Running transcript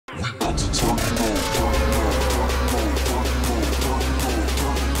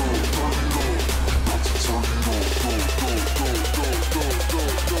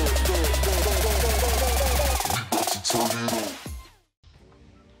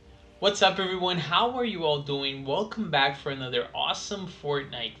What's up everyone, how are you all doing? Welcome back for another awesome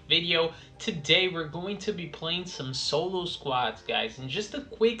Fortnite video. Today we're going to be playing some solo squads, guys, and just a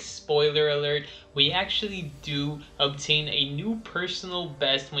quick spoiler alert, we actually do obtain a new personal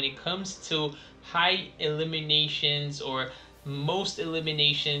best when it comes to high eliminations or most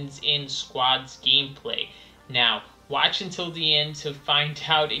eliminations in squads gameplay. Now, watch until the end to find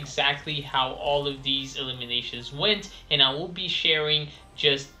out exactly how all of these eliminations went, and I will be sharing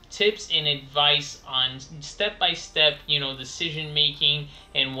just tips and advice on step-by-step, decision making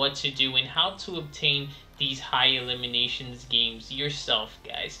and what to do and how to obtain these high eliminations games yourself,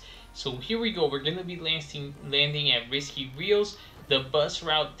 guys. So here we go. We're gonna be landing at Risky Reels. The bus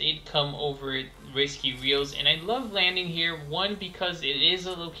route did come over Risky Reels, and I love landing here. One, because it is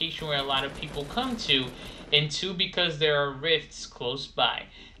a location where a lot of people come to, and two, because there are rifts close by.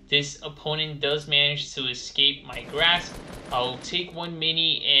 This opponent does manage to escape my grasp. I'll take one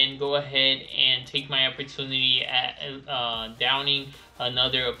mini and go ahead and take my opportunity at downing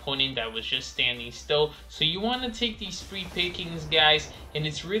another opponent that was just standing still. So you want to take these free pickings, guys, and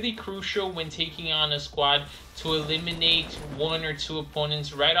it's really crucial when taking on a squad to eliminate one or two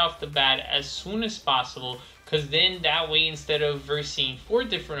opponents right off the bat as soon as possible, because then that way, instead of versing 4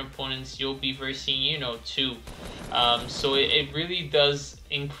 different opponents, you'll be versing, 2. So it really does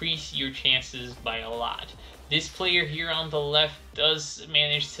increase your chances by a lot. This player here on the left does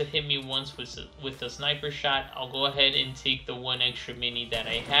manage to hit me once with a sniper shot. I'll go ahead and take the 1 extra mini that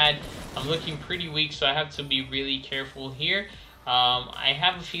I had. I'm looking pretty weak, so I have to be really careful here. I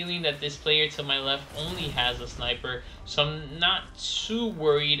have a feeling that this player to my left only has a sniper, so I'm not too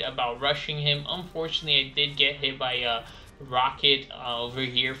worried about rushing him. Unfortunately, I did get hit by a rocket over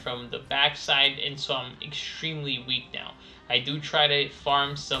here from the backside, and so I'm extremely weak now. I do try to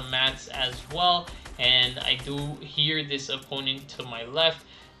farm some mats as well, and I do hear this opponent to my left.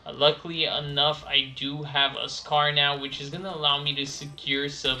 Luckily enough, I do have a scar now, which is going to allow me to secure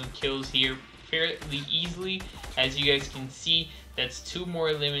some kills here fairly easily. As you guys can see, that's 2 more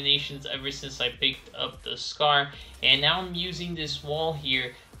eliminations ever since I picked up the scar, and now I'm using this wall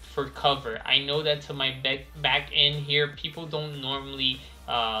here for cover. I know that to my back end here, people don't normally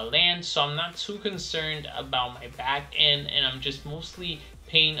land, so I'm not too concerned about my back end, and I'm just mostly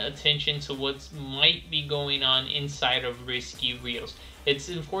paying attention to what might be going on inside of Risky Reels. It's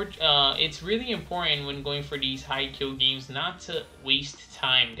really important when going for these high kill games not to waste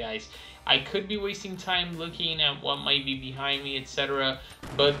time, guys. I could be wasting time looking at what might be behind me, etc.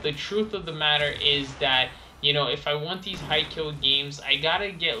 But the truth of the matter is that, if I want these high kill games, I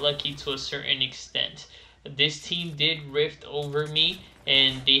gotta get lucky to a certain extent. This team did rift over me,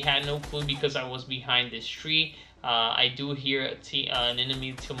 and they had no clue because I was behind this tree. I do hear an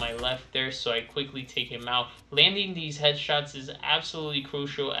enemy to my left there, so I quickly take him out. Landing these headshots is absolutely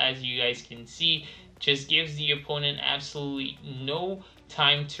crucial, as you guys can see. Just gives the opponent absolutely no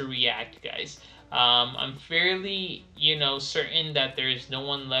time to react, guys. I'm fairly, certain that there is no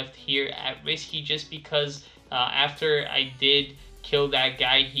one left here at Risky, just because after I did kill that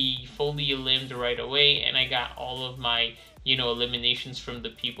guy, he fully eliminated right away, and I got all of my eliminations from the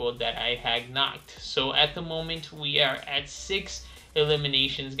people that I had knocked. So at the moment we are at 6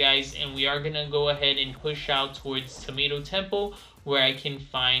 eliminations, guys, and we are gonna go ahead and push out towards Tomato Temple, where I can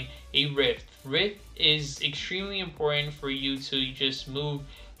find a rift. Rift is extremely important for you to just move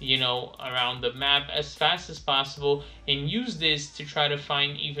around the map as fast as possible and use this to try to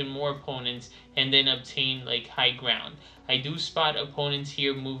find even more opponents and then obtain like high ground. I do spot opponents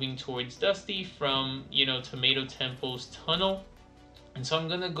here moving towards Dusty from Tomato Temple's tunnel, and so I'm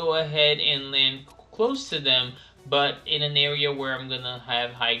gonna go ahead and land close to them, but in an area where I'm gonna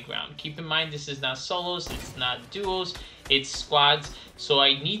have high ground. Keep in mind, this is not solos, it's not duos, it's squads, so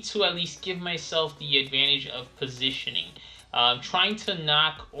I need to at least give myself the advantage of positioning. Trying to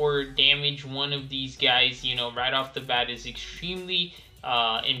knock or damage one of these guys, right off the bat is extremely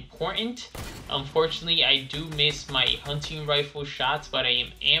important. Unfortunately, I do miss my hunting rifle shots, but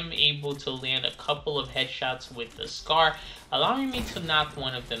I am able to land a couple of headshots with the scar, allowing me to knock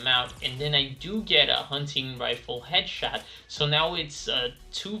one of them out, and then I do get a hunting rifle headshot. So now it's a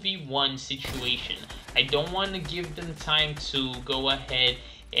 2v1 situation. I don't want to give them time to go ahead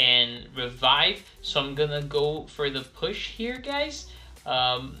and revive, so I'm gonna go for the push here, guys.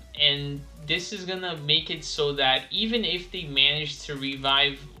 And this is gonna make it so that even if they manage to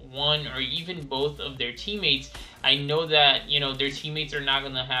revive one or even both of their teammates, I know that their teammates are not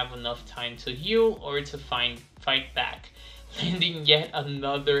gonna have enough time to heal or to fight back. Landing yet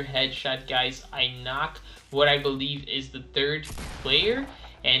another headshot, guys. I knock what I believe is the 3rd player,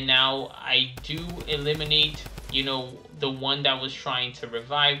 and now I do eliminate, you know, the one that was trying to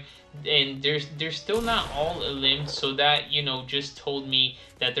revive. And they're still not all eliminated, so that, you know, just told me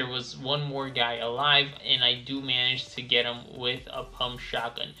that there was one more guy alive, and I do manage to get him with a pump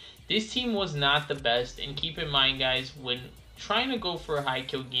shotgun. This team was not the best, and keep in mind, guys, when trying to go for a high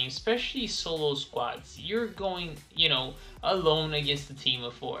kill game, especially solo squads, you're going, you know, alone against a team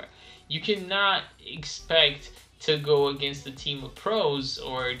of 4. You cannot expect to go against a team of pros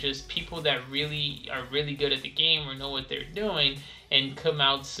or just people that really are really good at the game or know what they're doing and come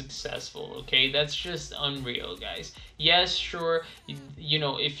out successful. Okay, that's just unreal, guys. Yes, sure, you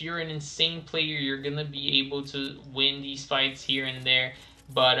know, if you're an insane player, you're gonna be able to win these fights here and there,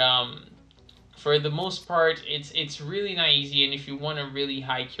 but for the most part, it's really not easy. And if you want a really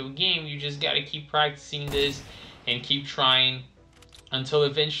high kill game, you just gotta keep practicing this and keep trying until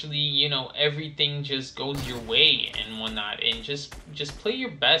eventually, you know, everything just goes your way and whatnot. And just play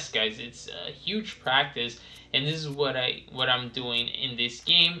your best, guys. It's a huge practice, and this is what I'm doing in this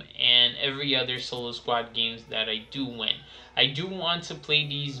game and every other solo squad games that I do win. I do want to play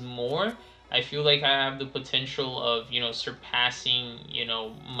these more. I feel like I have the potential of, you know, surpassing, you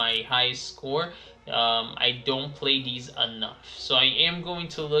know, my highest score. I don't play these enough, so I am going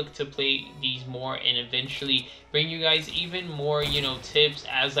to look to play these more and eventually bring you guys even more, you know, tips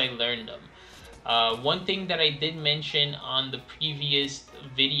as I learn them. One thing that I did mention on the previous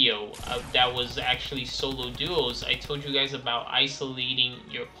video that was actually solo duos, I told you guys about isolating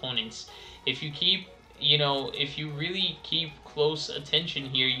your opponents. If you keep, you know, if you really keep close attention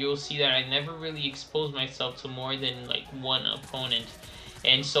here, you'll see that I never really exposed myself to more than like one opponent.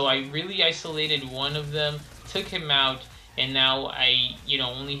 And so I really isolated one of them, took him out, and now I, you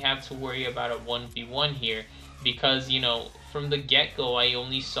know, only have to worry about a 1v1 here because, you know, from the get-go, I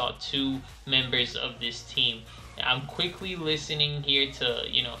only saw 2 members of this team. I'm quickly listening here to,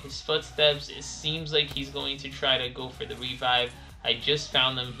 you know, his footsteps. It seems like he's going to try to go for the revive. I just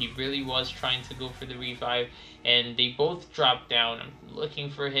found him. He really was trying to go for the revive, and they both dropped down. I'm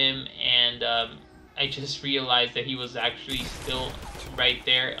looking for him, and I just realized that he was actually still right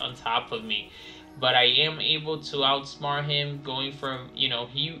there on top of me. But I am able to outsmart him, going for, you know,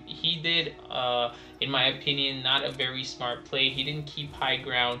 he did, in my opinion, not a very smart play. He didn't keep high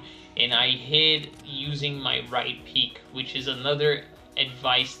ground, and I hid using my right peek, which is another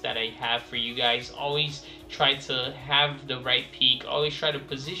advice that I have for you guys. Always try to have the right peek. Always try to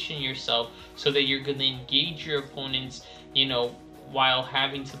position yourself so that you're gonna engage your opponents, you know, while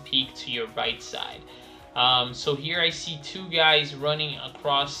having to peek to your right side. So here I see 2 guys running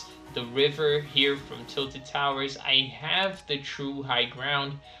across the river here from Tilted Towers. I have the true high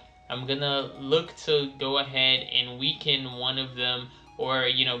ground. I'm gonna look to go ahead and weaken one of them, or,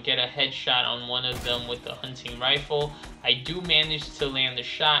 you know, get a headshot on one of them with the hunting rifle. I do manage to land the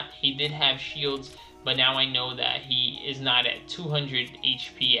shot. He did have shields, but now I know that he is not at 200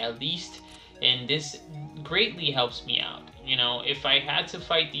 HP at least, and this greatly helps me out. You know, if I had to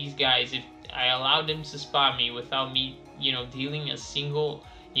fight these guys, if I allowed them to spot me without me, you know, dealing a single,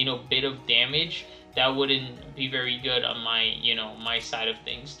 you know, bit of damage, that wouldn't be very good on my, you know, my side of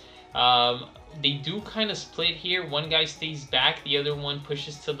things. They do kind of split here. One guy stays back, the other one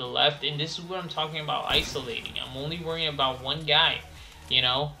pushes to the left, and this is what I'm talking about isolating. I'm only worrying about one guy. You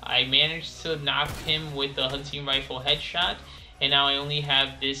know, I managed to knock him with the hunting rifle headshot, and now I only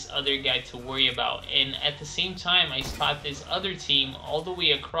have this other guy to worry about. And at the same time, I spot this other team all the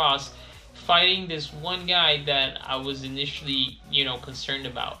way across fighting this one guy that I was initially, you know, concerned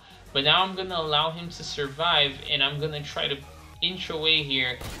about. But now I'm gonna allow him to survive, and I'm gonna try to inch away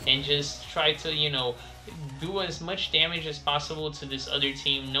here and just try to, you know, do as much damage as possible to this other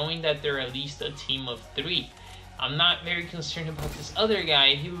team, knowing that they're at least a team of 3. I'm not very concerned about this other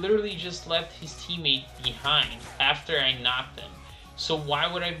guy. He literally just left his teammate behind after I knocked him. So why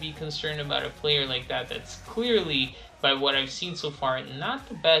would I be concerned about a player like that that's clearly, by what I've seen so far, not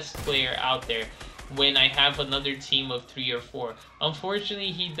the best player out there, when I have another team of 3 or 4.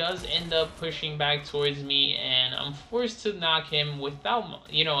 Unfortunately, he does end up pushing back towards me, and I'm forced to knock him without,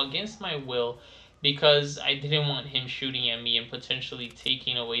 you know, against my will, because I didn't want him shooting at me and potentially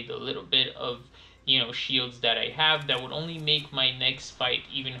taking away the little bit of, you know, shields that I have that would only make my next fight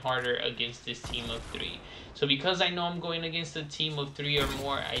even harder against this team of 3. So because I know I'm going against a team of 3 or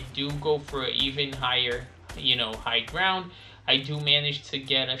more, I do go for an even higher, you know, high ground. I do manage to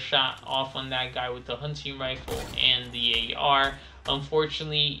get a shot off on that guy with the hunting rifle and the AR.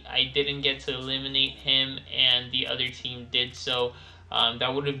 Unfortunately, I didn't get to eliminate him, and the other team did so.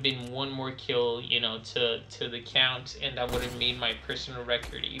 That would have been one more kill, you know, to the count, and that would have made my personal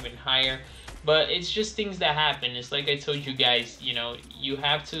record even higher. But it's just things that happen. It's like I told you guys, you know, you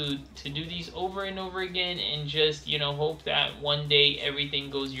have to do these over and over again, and just, you know, hope that one day everything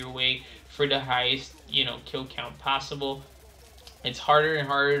goes your way for the highest, you know, kill count possible. It's harder and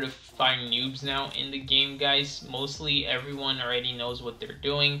harder to find noobs now in the game, guys. Mostly everyone already knows what they're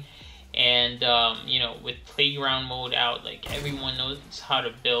doing. And, you know, with playground mode out, like, everyone knows how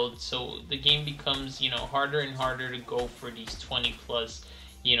to build. So the game becomes, you know, harder and harder to go for these 20 plus,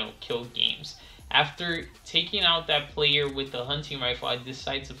 you know, kill games. After taking out that player with the hunting rifle, I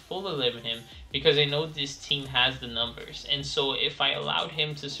decided to full eliminate him because I know this team has the numbers. And so if I allowed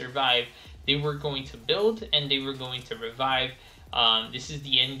him to survive, they were going to build and they were going to revive. This is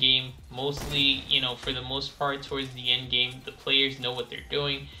the end game. Mostly, you know, for the most part, towards the end game, the players know what they're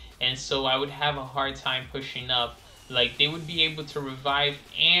doing, and so I would have a hard time pushing up. Like, they would be able to revive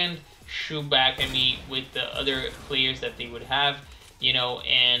and shoot back at me with the other players that they would have, you know,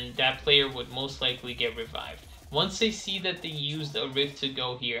 and that player would most likely get revived. Once they see that they used a rift to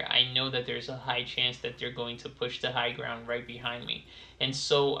go here, I know that there's a high chance that they're going to push the high ground right behind me. And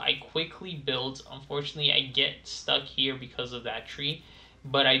so I quickly build. Unfortunately, I get stuck here because of that tree,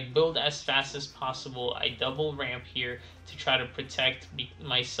 but I build as fast as possible. I double ramp here to try to protect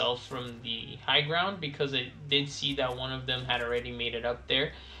myself from the high ground, because I did see that one of them had already made it up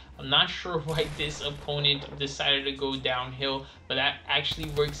there. I'm not sure why this opponent decided to go downhill, but that actually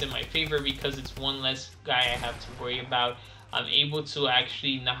works in my favor because it's one less guy I have to worry about. I'm able to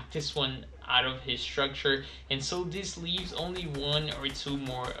actually knock this one out of his structure, and so this leaves only one or two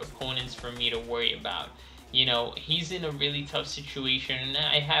more opponents for me to worry about. You know, he's in a really tough situation, and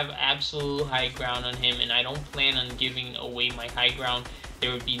I have absolute high ground on him, and I don't plan on giving away my high ground.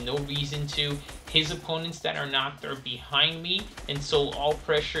 There would be no reason to. His opponents that are knocked are behind me, and so all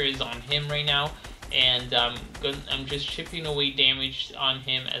pressure is on him right now, and I'm just chipping away damage on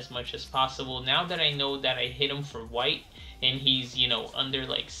him as much as possible. Now that I know that I hit him for white, and he's, you know, under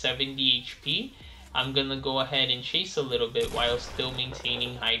like 70 HP, I'm gonna go ahead and chase a little bit while still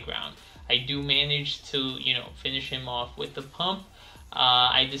maintaining high ground. I do manage to, you know, finish him off with the pump.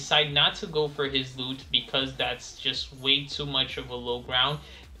 I decide not to go for his loot because that's just way too much of a low ground.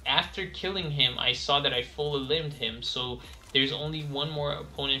 After killing him, I saw that I full eliminated him, so there's only one more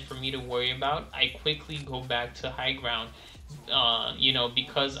opponent for me to worry about. I quickly go back to high ground, you know,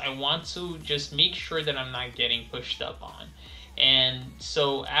 because I want to just make sure that I'm not getting pushed up on. And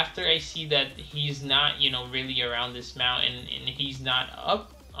so after I see that he's not, you know, really around this mountain, and he's not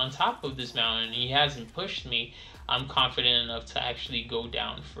up on top of this mountain, he hasn't pushed me, I'm confident enough to actually go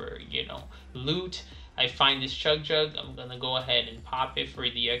down for, you know, loot. I find this chug jug. I'm gonna go ahead and pop it for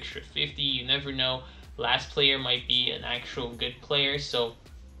the extra 50. You never know, last player might be an actual good player, so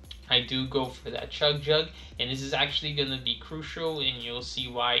I do go for that chug jug, and this is actually gonna be crucial, and you'll see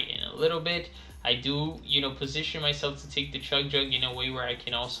why in a little bit. I do, you know, position myself to take the chug jug in a way where I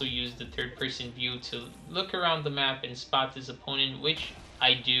can also use the third person view to look around the map and spot this opponent, which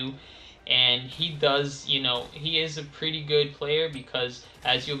I do. And he does, you know, he is a pretty good player, because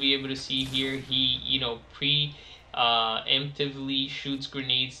as you'll be able to see here, he, you know, preemptively shoots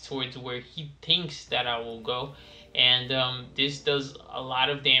grenades towards where he thinks that I will go. And this does a lot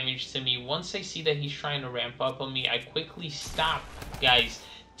of damage to me. Once I see that he's trying to ramp up on me, I quickly stop, guys,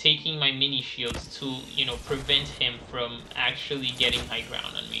 taking my mini shields to, you know, prevent him from actually getting high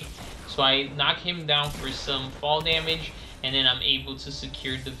ground on me. So I knock him down for some fall damage, and then I'm able to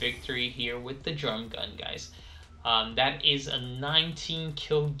secure the victory here with the drum gun, guys. That is a 19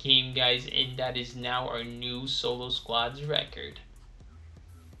 kill game, guys, and that is now our new solo squads record.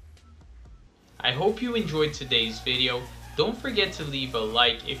 I hope you enjoyed today's video. Don't forget to leave a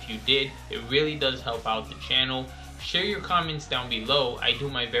like if you did. It really does help out the channel. Share your comments down below. I do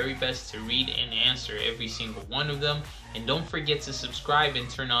my very best to read and answer every single one of them. And don't forget to subscribe and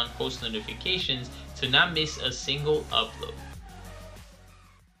turn on post notifications to not miss a single upload.